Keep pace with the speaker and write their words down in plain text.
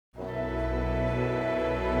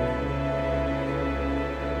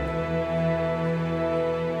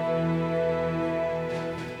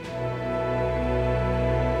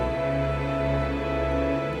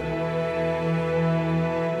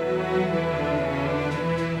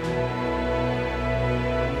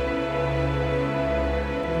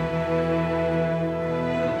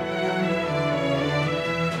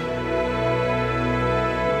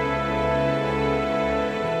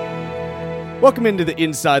Welcome into the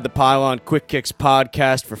Inside the Pylon Quick Kicks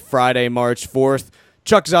podcast for Friday, March 4th.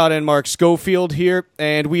 Chuck Zada and Mark Schofield here,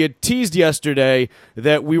 and we had teased yesterday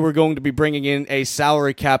that we were going to be bringing in a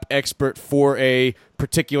salary cap expert for a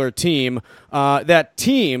particular team. That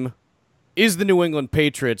team is the New England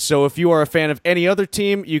Patriots, so if you are a fan of any other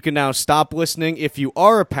team, you can now stop listening. If you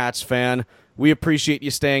are a Pats fan, we appreciate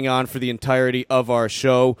you staying on for the entirety of our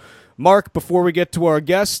show. Mark, before we get to our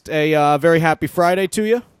guest, a very happy Friday to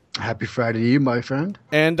you. Happy Friday to you, my friend.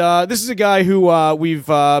 And this is a guy who we've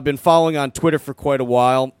been following on Twitter for quite a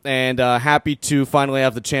while, and happy to finally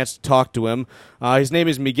have the chance to talk to him. His name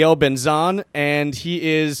is Miguel Benzan, and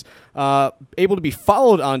he is able to be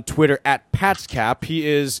followed on Twitter at PatsCap. He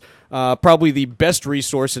is probably the best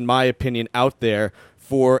resource, in my opinion, out there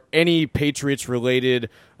for any Patriots-related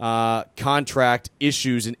contract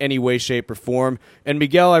issues in any way, shape, or form. And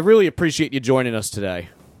Miguel, I really appreciate you joining us today.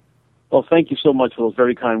 Well, thank you so much for those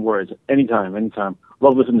very kind words. Anytime.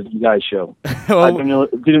 Love listening to you guys' show. Well, I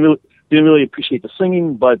didn't really appreciate the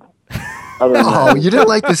singing, but other than Oh, that, you didn't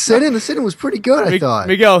like the sit-in? The sit-in was pretty good, I thought.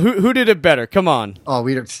 Miguel, who did it better? Come on. Oh,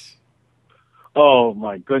 we don't. oh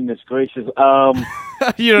my goodness gracious.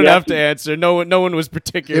 You don't Yeah, have to answer. No one was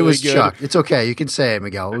particularly It was good. Chuck. It's okay. You can say it,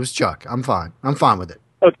 Miguel. It was Chuck. I'm fine. I'm fine with it.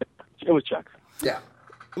 Okay, it was Chuck. Yeah.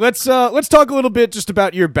 Let's talk a little bit just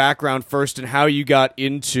about your background first and how you got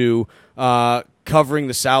into covering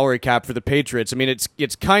the salary cap for the Patriots. I mean,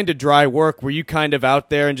 it's kind of dry work. Were you kind of out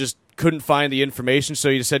there and just couldn't find the information, so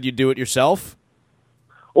you said you'd do it yourself?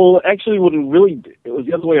 Well, actually, it was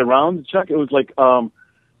the other way around, Chuck. It was like the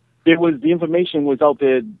information was out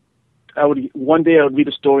there. One day I would read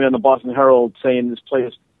a story on the Boston Herald saying this player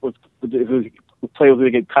was going to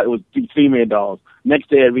get cut. It would be $3 million.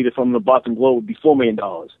 Next day I read it from the Boston Globe. It would be $4 million.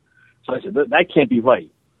 So I said that can't be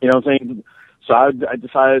right. You know what I'm saying? So I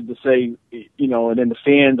decided to say, and then the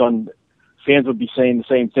fans would be saying the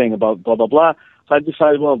same thing about blah blah blah. So I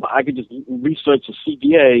decided, well, if I could just research the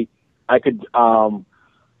CBA, I could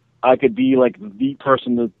be like the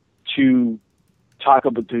person to talk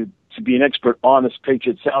about to be an expert on this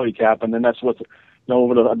Patriot salary cap, and then that's what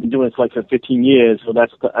I've been doing this like for 15 years. So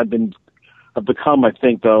I've become, I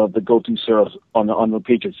think, the go-to source on the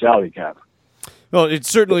Patriot salary cap. Well, it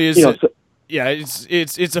certainly is. Yeah,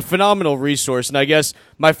 it's a phenomenal resource. And I guess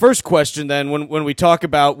my first question then, when we talk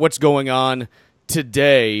about what's going on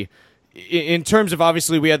today, in terms of,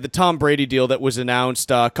 obviously, we had the Tom Brady deal that was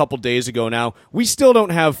announced a couple days ago now. We still don't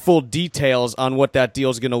have full details on what that deal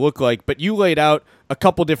is going to look like, but you laid out a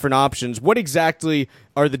couple different options. What exactly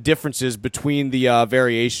are the differences between the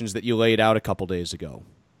variations that you laid out a couple days ago?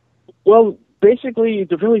 Well, basically,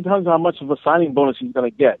 it really depends on how much of a signing bonus he's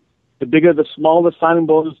going to get. The smaller the signing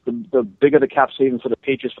bonus, the bigger the cap savings for the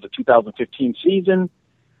Patriots for the 2015 season.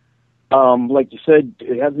 Like you said,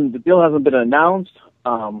 the deal hasn't been announced.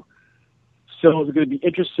 So it's going to be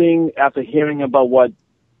interesting after hearing about what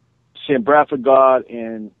Sam Bradford got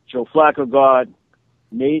and Joe Flacco got.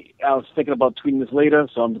 I was thinking about tweeting this later,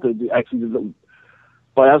 so I'm going to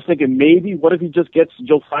but I was thinking maybe what if he just gets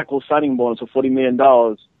Joe Flacco's signing bonus of $40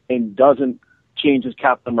 million and doesn't change his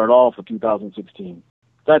cap number at all for 2016?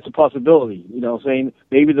 That's a possibility. Saying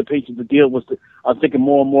maybe the deal was I'm thinking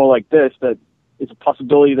more and more like this, that it's a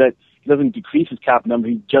possibility that he doesn't decrease his cap number,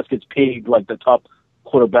 he just gets paid like the top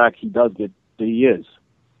quarterback he is.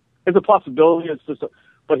 It's a possibility.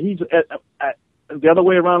 But he's at the other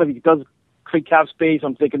way around. If he does create cap space,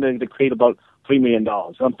 I'm thinking they're going to create about $3 million.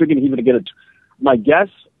 So I'm thinking he's going to get it. My guess,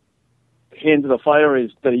 hand to the fire,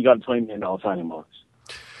 is that he got a $20 million signing bonus.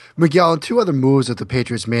 Miguel, and two other moves that the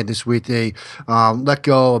Patriots made this week, they let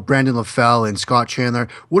go of Brandon LaFell and Scott Chandler.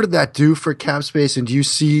 What did that do for cap space, and do you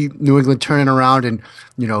see New England turning around and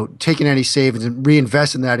taking any savings and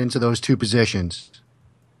reinvesting that into those two positions?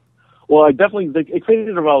 Well, it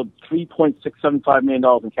created about $3.675 million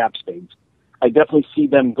in cap space. I definitely see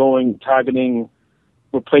them targeting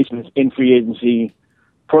replacements in free agency.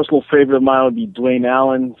 Personal favorite of mine would be Dwayne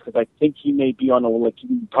Allen, because I think he may be you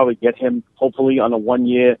can probably get him, hopefully, on a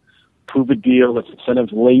 1-year prove-it deal that's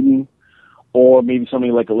incentive-laden, or maybe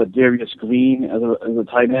somebody like a Ladarius Green as a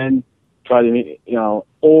tight end.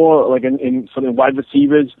 Or like for the wide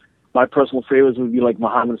receivers, my personal favorites would be like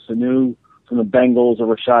Mohamed Sanu from the Bengals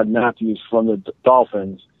or Rashad Matthews from the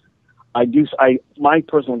Dolphins. My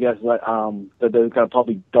personal guess is that they're going to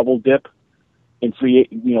probably double dip in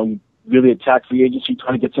really attack free agency,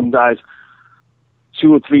 trying to get some guys,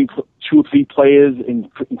 two or three players, and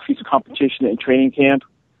increase the competition in training camp,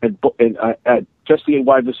 at just the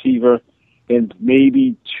wide receiver, and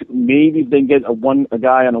maybe they can get a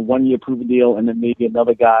guy on a 1-year prove deal, and then maybe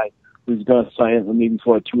another guy who's going to sign maybe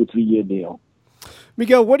for a 2 or 3 year deal.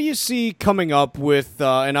 Miguel, what do you see coming up with,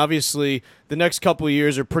 and obviously the next couple of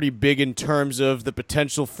years are pretty big in terms of the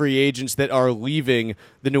potential free agents that are leaving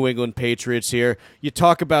the New England Patriots here. You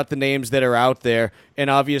talk about the names that are out there, and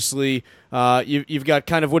obviously you've got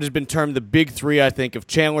kind of what has been termed the big three, I think, of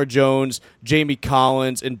Chandler Jones, Jamie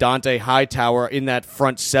Collins, and Dante Hightower in that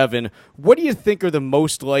front seven. What do you think are the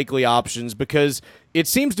most likely options? Because it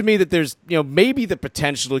seems to me that there's maybe the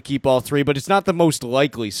potential to keep all three, but it's not the most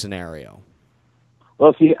likely scenario.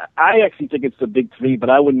 Well, see, I actually think it's the big three, but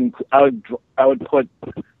I would put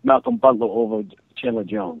Malcolm Butler over Chandler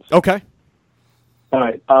Jones. Okay. All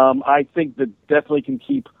right. I think that definitely can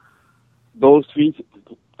keep those three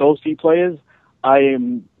players.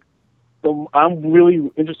 I'm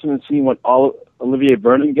really interested in seeing what Olivier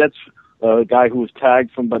Vernon gets, a guy who was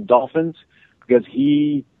tagged from the Dolphins, because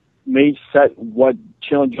he may set what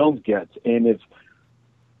Chandler Jones gets, and if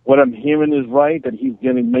what I'm hearing is right, that he's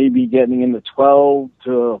maybe getting in the $12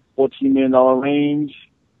 to $14 million range,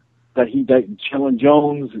 that Chandler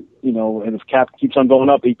Jones, and if cap keeps on going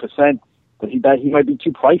up 8%, that he might be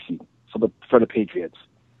too pricey for the Patriots.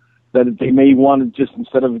 That they may want to just,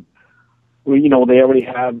 instead of, they already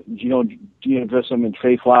have Gino Grissom and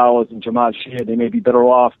Trey Flowers and Jamal Sheard, they may be better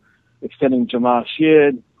off extending Jamal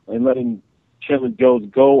Sheard and letting Chandler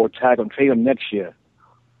Jones go or tag him, trade him next year.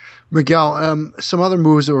 Miguel, some other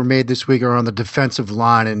moves that were made this week are on the defensive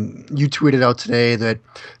line, and you tweeted out today that,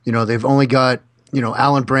 they've only got,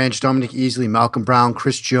 Alan Branch, Dominic Easley, Malcolm Brown,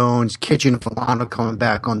 Chris Jones, Kitchen, Filano coming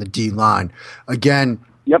back on the D line. Again,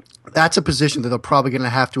 yep, that's a position that they're probably going to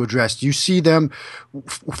have to address. Do you see them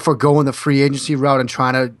forgoing the free agency route and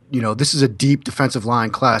trying to, this is a deep defensive line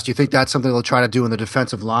class. Do you think that's something they'll try to do in the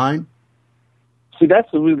defensive line? See,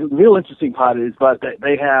 that's the real interesting part is, but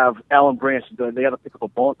they have Alan Branch. They had to pick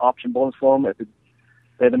up option bonus for him.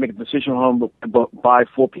 They had to make a decision on him by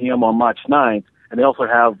 4 p.m. on March 9th. And they also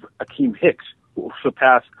have Akeem Hicks, who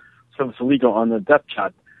surpassed Silver Saligo on the depth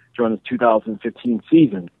chart during the 2015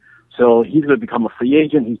 season. So he's going to become a free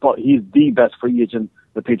agent. He's the best free agent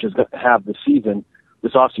the Patriots have this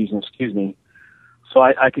offseason. So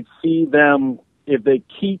I could see them, if they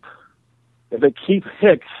keep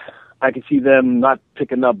Hicks, I can see them not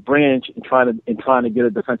picking up Branch and trying to get a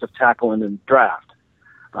defensive tackle in the draft.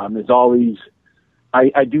 There's always,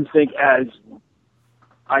 I do think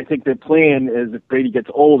I think their plan is, if Brady gets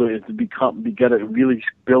older, is to really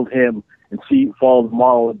build him and follow the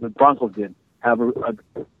model that the Broncos did. Have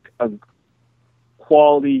a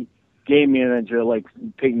quality game manager like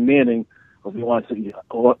Peyton Manning, if you want to see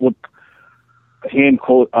what hand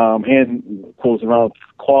quotes around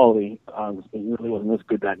quality. It really wasn't as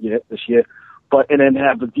good this year, and then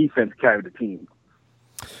have the defense carry the team.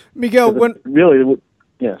 Miguel,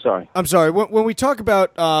 I'm sorry. When we talk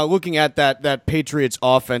about looking at that Patriots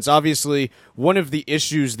offense, obviously one of the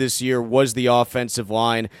issues this year was the offensive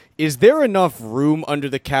line. Is there enough room under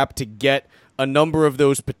the cap to get a number of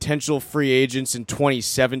those potential free agents in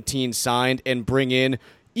 2017 signed and bring in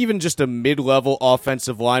even just a mid-level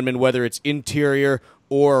offensive lineman, whether it's interior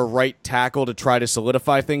or a right tackle, to try to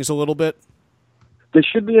solidify things a little bit? There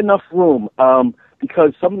should be enough room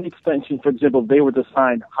because some of the extensions, for example, if they were to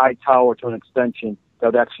sign Hightower to an extension,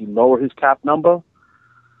 that would actually lower his cap number.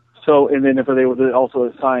 So, and then if they were to also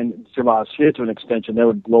assign Jamal Sheard to an extension, that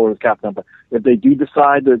would lower his cap number. If they do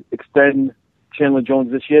decide to extend Chandler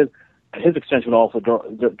Jones this year, his extension would also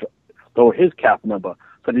lower his cap number.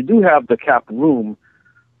 So they do have the cap room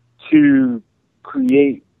to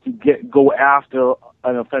go after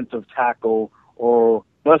an offensive tackle, or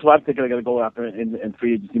that's what I'm thinking. They're going to go after in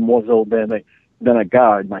free agency more so than a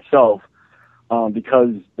guard myself,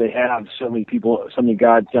 because they have so many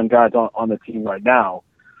young guys on the team right now.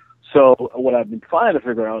 So what I've been trying to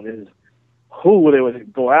figure out is who they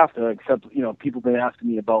would go after. Except people have been asking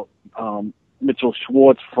me about Mitchell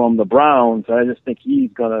Schwartz from the Browns. I just think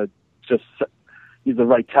he's the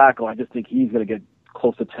right tackle. I just think he's going to get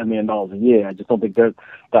close to $10 million a year. I just don't think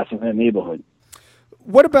that's in their neighborhood.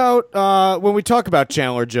 What about when we talk about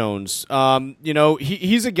Chandler Jones?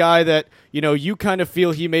 He's a guy that, you kind of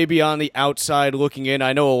feel he may be on the outside looking in.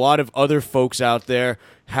 I know a lot of other folks out there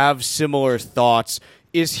have similar thoughts.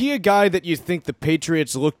 Is he a guy that you think the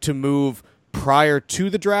Patriots look to move prior to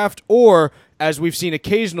the draft, or, as we've seen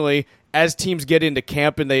occasionally, as teams get into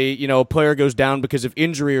camp and a player goes down because of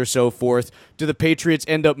injury or so forth, do the Patriots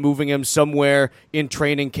end up moving him somewhere in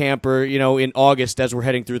training camp or, in August as we're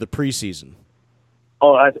heading through the preseason?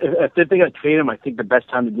 Oh, if they're going to trade him, I think the best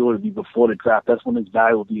time to do it would be before the draft. That's when his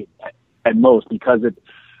value will be at most, because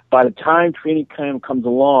by the time training camp comes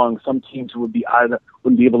along, some teams wouldn't be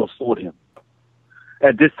able to afford him.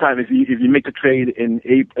 At this time, if you make the trade in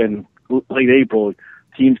late April,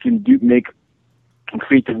 teams can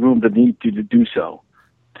create the room that they need to do so,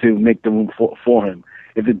 to make the room for him.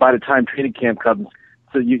 If by the time training camp comes,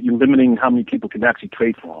 so you're limiting how many people can actually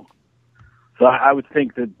trade for him. So I would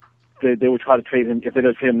think that they would try to trade him. If they're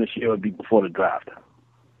going to trade him this year, it would be before the draft.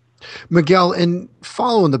 Miguel, in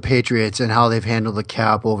following the Patriots and how they've handled the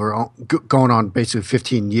cap over going on basically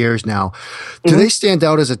 15 years now, do they stand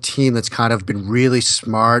out as a team that's kind of been really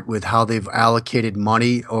smart with how they've allocated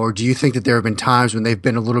money, or do you think that there have been times when they've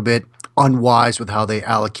been a little bit unwise with how they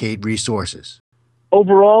allocate resources?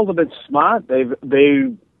 Overall, they've been smart. They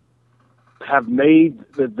have made,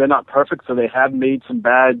 they're not perfect, so they have made some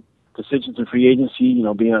bad decisions in free agency,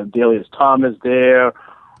 being a Delius Thomas there,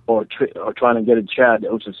 or trying to get a Chad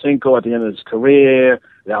Ochocinco at the end of his career,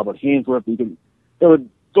 Albert Hainsworth. Those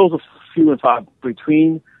are few and far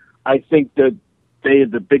between. I think that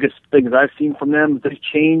the biggest things I've seen from them is they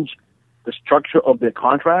change the structure of their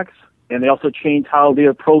contracts, and they also change how they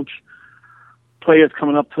approach players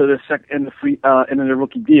coming up to the second in the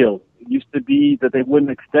rookie deal. It used to be that they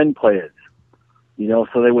wouldn't extend players,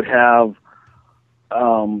 so they would have.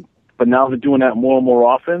 But now they're doing that more and more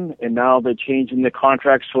often, and now they're changing the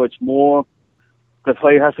contracts so it's more the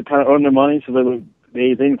player has to kind of earn their money, so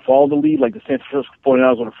they didn't follow the lead. Like the San Francisco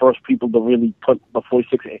 49ers were the first people to really put the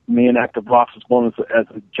 $46 million active roster bonus as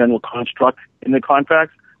a general construct in the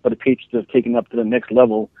contracts, but the Patriots have taken up to the next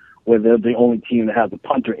level where they're the only team that has a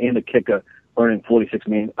punter and a kicker earning $46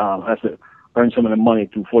 million, has to earn some of the money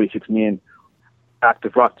through $46 million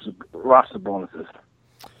active roster bonuses.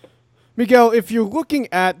 Miguel, if you're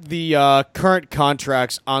looking at the current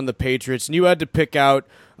contracts on the Patriots and you had to pick out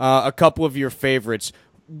a couple of your favorites,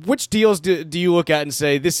 which deals do you look at and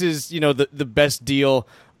say this is the best deal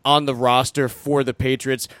on the roster for the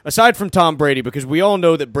Patriots, aside from Tom Brady, because we all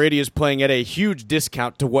know that Brady is playing at a huge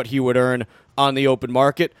discount to what he would earn on the open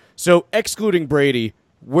market. So excluding Brady,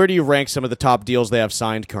 where do you rank some of the top deals they have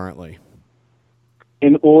signed currently?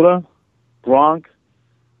 In order, Gronk,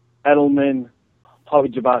 Edelman, Harvey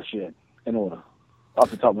Jabashian. In order,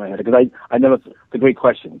 off the top of my head, because I never. It's a great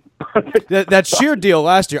question. that sheer deal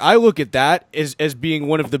last year, I look at that as being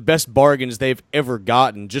one of the best bargains they've ever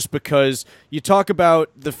gotten, just because you talk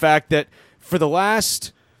about the fact that for the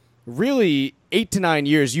last really 8 to 9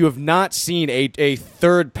 years, you have not seen a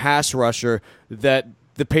third pass rusher that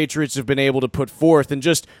the Patriots have been able to put forth, and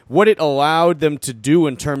just what it allowed them to do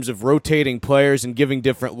in terms of rotating players and giving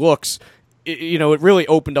different looks. It really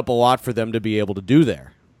opened up a lot for them to be able to do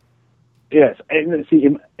there. Yes, and see,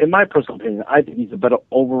 in my personal opinion, I think he's a better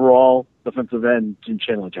overall defensive end than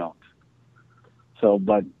Chandler Jones. So,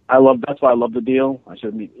 but that's why I love the deal. I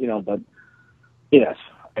should, but yes,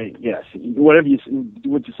 what you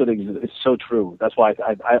said is so true. That's why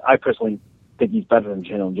I personally think he's better than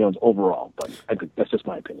Chandler Jones overall. But that's just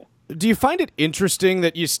my opinion. Do you find it interesting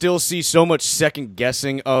that you still see so much second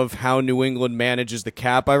guessing of how New England manages the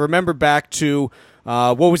cap? I remember back to.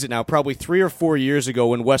 What was it now? Probably 3 or 4 years ago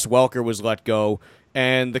when Wes Welker was let go,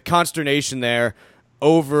 and the consternation there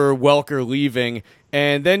over Welker leaving,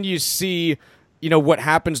 and then you see, what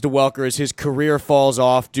happens to Welker as his career falls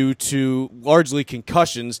off due to largely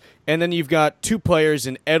concussions, and then you've got 2 players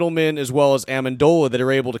in Edelman as well as Amendola that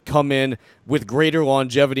are able to come in with greater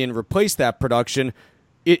longevity and replace that production.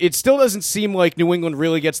 It still doesn't seem like New England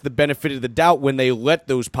really gets the benefit of the doubt when they let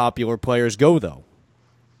those popular players go, though.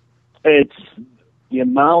 It's the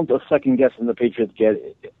amount of second guessing the Patriots get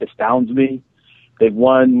astounds me. They've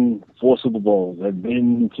won 4 Super Bowls. They've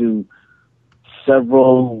been to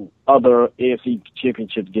several other AFC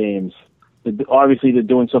Championship games. Obviously, they're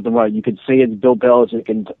doing something right. You could say it's Bill Belichick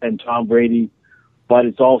and Tom Brady, but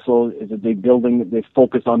it's also that they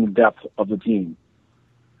focus on the depth of the team.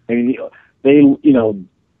 I mean, they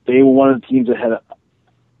were one of the teams that had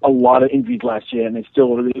a lot of injuries last year, and they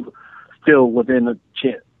still within a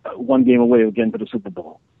chance. 1 game away again to the Super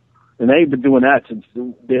Bowl. And they've been doing that since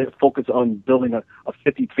their focus on building a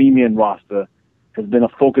 53-man roster has been a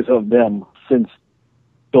focus of them since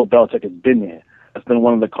Bill Belichick has been there. That's been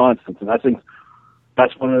one of the constants. And I think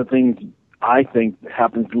that's one of the things I think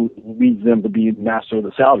leads them to be master of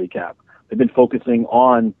the salary cap. They've been focusing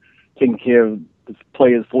on taking care of the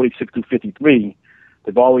players 46 through 53.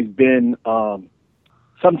 They've always been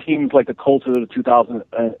some teams like the Colts of the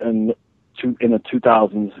 2000s in the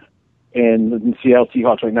 2000s, and the Seattle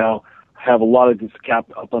Seahawks right now have a lot of this cap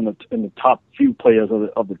up in the top few players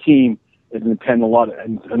of the team, and depend a lot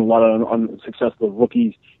on successful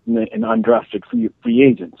rookies and undrafted free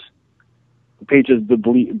agents. The Patriots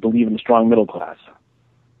believe in a strong middle class.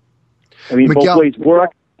 I mean, Miguel, both ways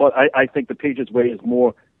work, but I think the Patriots way is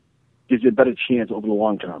gives you a better chance over the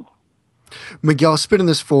long term. Miguel, spinning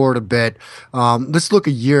this forward a bit, let's look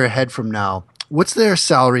a year ahead from now. What's their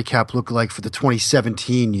salary cap look like for the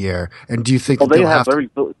 2017 year? And do you think Well, that they they'll have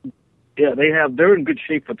have to? they're in good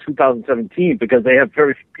shape for 2017 because they have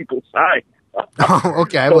very few people signed. Oh,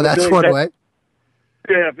 okay, So well, that's really, one way.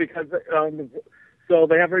 Yeah, because so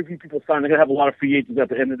they have very few people signed. They're gonna have a lot of free agents at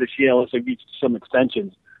the end of this year unless they reach some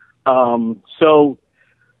extensions. So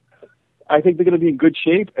I think they're gonna be in good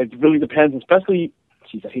shape. It really depends, especially.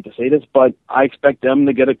 Geez, I hate to say this, but I expect them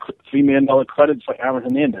to get a $3 million credit for Aaron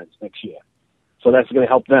Hernandez next year. So that's going to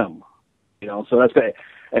help them, So that's going,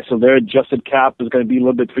 and so their adjusted cap is going to be a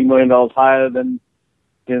little bit $3 million higher than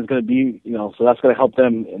it's going to be, So that's going to help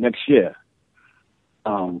them next year.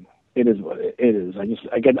 It is what it is.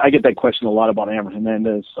 I get that question a lot about Aaron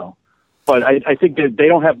Hernandez. So, but I think that they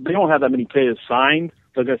don't have that many players signed.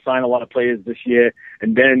 They're going to sign a lot of players this year,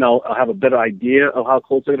 and then I'll have a better idea of how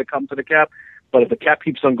close they're going to come to the cap. But if the cap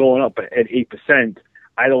keeps on going up at 8%,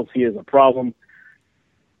 I don't see it as a problem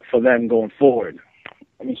for them going forward.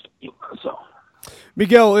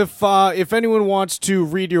 Miguel, if anyone wants to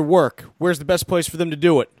read your work, where's the best place for them to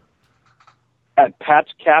do it? At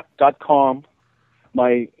patscap.com.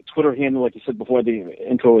 My Twitter handle, like you said before the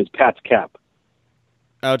intro, is patscap.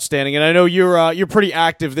 Outstanding, and I know you're pretty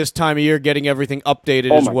active this time of year, getting everything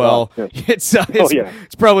updated as my well. God, yes.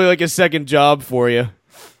 It's probably like a second job for you.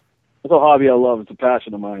 It's a hobby I love. It's a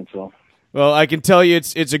passion of mine. So. Well, I can tell you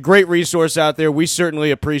it's a great resource out there. We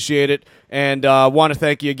certainly appreciate it, and want to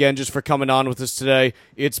thank you again just for coming on with us today.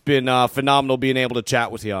 It's been phenomenal being able to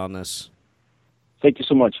chat with you on this. Thank you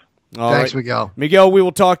so much. Thanks, Miguel. Miguel, we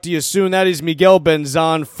will talk to you soon. That is Miguel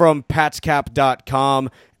Benzan from patscap.com.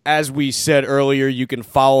 As we said earlier, you can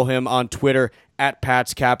follow him on Twitter at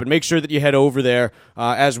PatsCap, and make sure that you head over there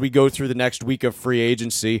as we go through the next week of free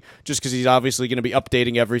agency, just because he's obviously going to be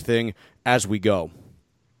updating everything as we go.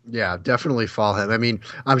 Yeah, definitely follow him. I mean,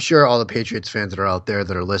 I'm sure all the Patriots fans that are out there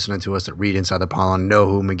that are listening to us that read Inside the Pylon know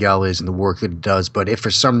who Miguel is and the work that he does. But if for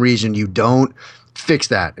some reason you don't, fix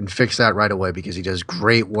that right away, because he does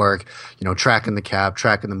great work, tracking the cap,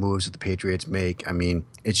 tracking the moves that the Patriots make. I mean,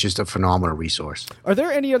 it's just a phenomenal resource. Are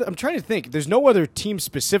there any other? I'm trying to think. There's no other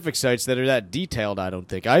team-specific sites that are that detailed, I don't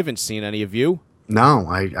think. I haven't seen any of you. No,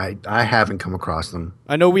 I haven't come across them.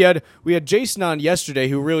 I know we had Jason on yesterday,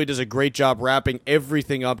 who really does a great job wrapping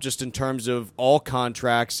everything up just in terms of all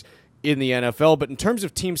contracts in the NFL. But in terms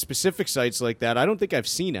of team-specific sites like that, I don't think I've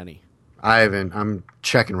seen any. I haven't. I'm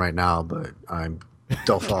checking right now, but I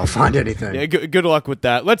don't find anything. Yeah, good luck with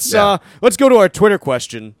that. Let's go to our Twitter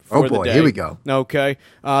question for the day. Here we go. Okay,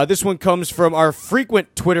 this one comes from our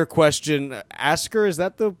frequent Twitter question asker. Is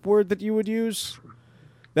that the word that you would use?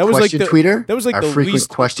 That was question like the tweeter? That was like our the frequent least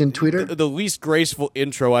question tweeter. The least graceful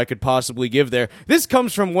intro I could possibly give there. This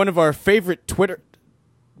comes from one of our favorite Twitter.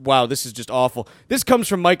 Wow, this is just awful. This comes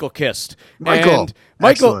from Michael Kist. And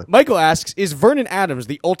Michael asks, is Vernon Adams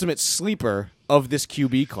the ultimate sleeper of this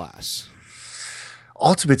QB class?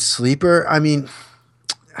 Ultimate sleeper? I mean,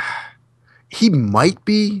 he might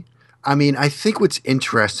be. I mean, I think what's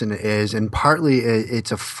interesting is, and partly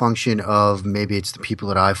it's a function of maybe it's the people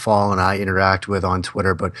that I follow and I interact with on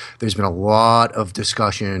Twitter, but there's been a lot of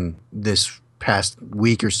discussion this past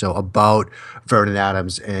week or so about Vernon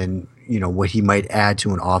Adams and what he might add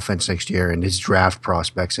to an offense next year and his draft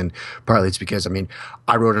prospects. And partly it's because, I mean,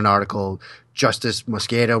 I wrote an article, Justice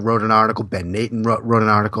Mosqueda wrote an article, Ben Nathan wrote an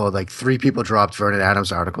article, like 3 people dropped Vernon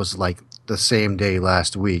Adams articles like the same day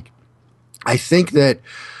last week. I think that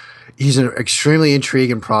he's an extremely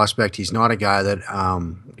intriguing prospect. He's not a guy that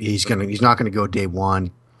he's not gonna go day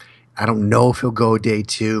 1. I don't know if he'll go day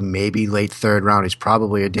 2, maybe late 3rd round. He's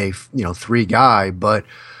probably a day 3 guy, but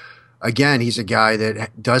again, he's a guy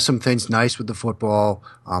that does some things nice with the football.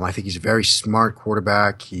 I think he's a very smart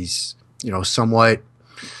quarterback. He's somewhat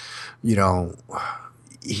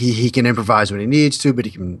he can improvise when he needs to, but he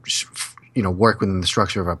can work within the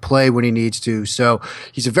structure of a play when he needs to. So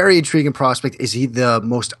he's a very intriguing prospect. Is he the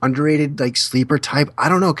most underrated sleeper type? I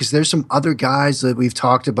don't know, because there's some other guys that we've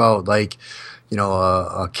talked about like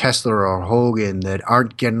a Kessler or Hogan that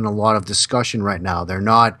aren't getting a lot of discussion right now. They're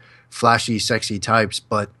not flashy, sexy types,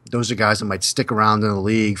 but those are guys that might stick around in the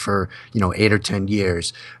league for 8 or 10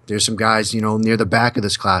 years. There's some guys near the back of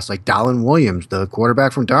this class like Dallin Williams, the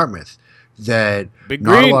quarterback from Dartmouth, that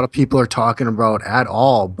not a lot of people are talking about at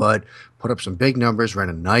all, but put up some big numbers, ran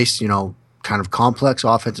a nice, kind of complex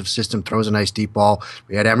offensive system, throws a nice deep ball.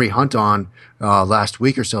 We had Emery Hunt on last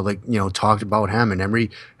week or so, talked about him, and Emery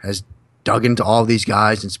has dug into all of these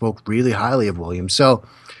guys and spoke really highly of Williams. So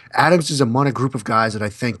Adams is among a group of guys that I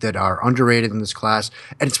think that are underrated in this class,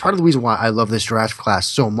 and it's part of the reason why I love this draft class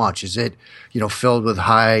so much. Is it, filled with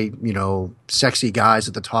high, sexy guys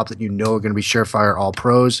at the top that are going to be surefire all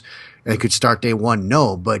pros and could start day one?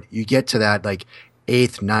 No, but you get to that like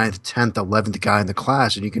 8th, 9th, 10th, 11th guy in the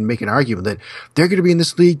class, and you can make an argument that they're going to be in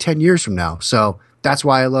this league 10 years from now. So that's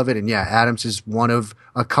why I love it. And yeah, Adams is one of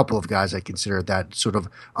a couple of guys I consider that sort of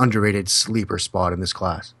underrated sleeper spot in this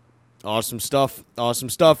class. Awesome stuff. Awesome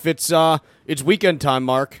stuff. It's weekend time,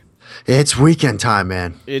 Mark. It's weekend time,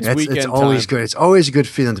 man. It's always good. It's always a good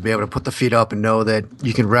feeling to be able to put the feet up and know that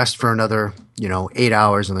you can rest for another, 8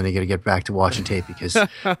 hours, and then you got to get back to watching tape because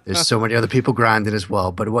there's so many other people grinding as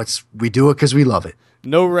well. But we do it because we love it.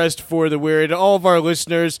 No rest for the weary. To all of our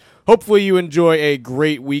listeners, hopefully you enjoy a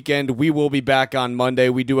great weekend. We will be back on Monday.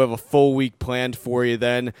 We do have a full week planned for you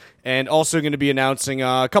then, and also going to be announcing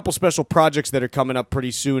a couple special projects that are coming up pretty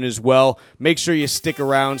soon as well. Make sure you stick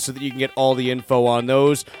around so that you can get all the info on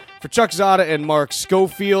those. For Chuck Zodda and Mark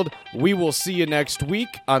Schofield, we will see you next week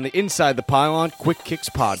on the Inside the Pylon Quick Kicks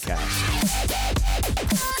podcast.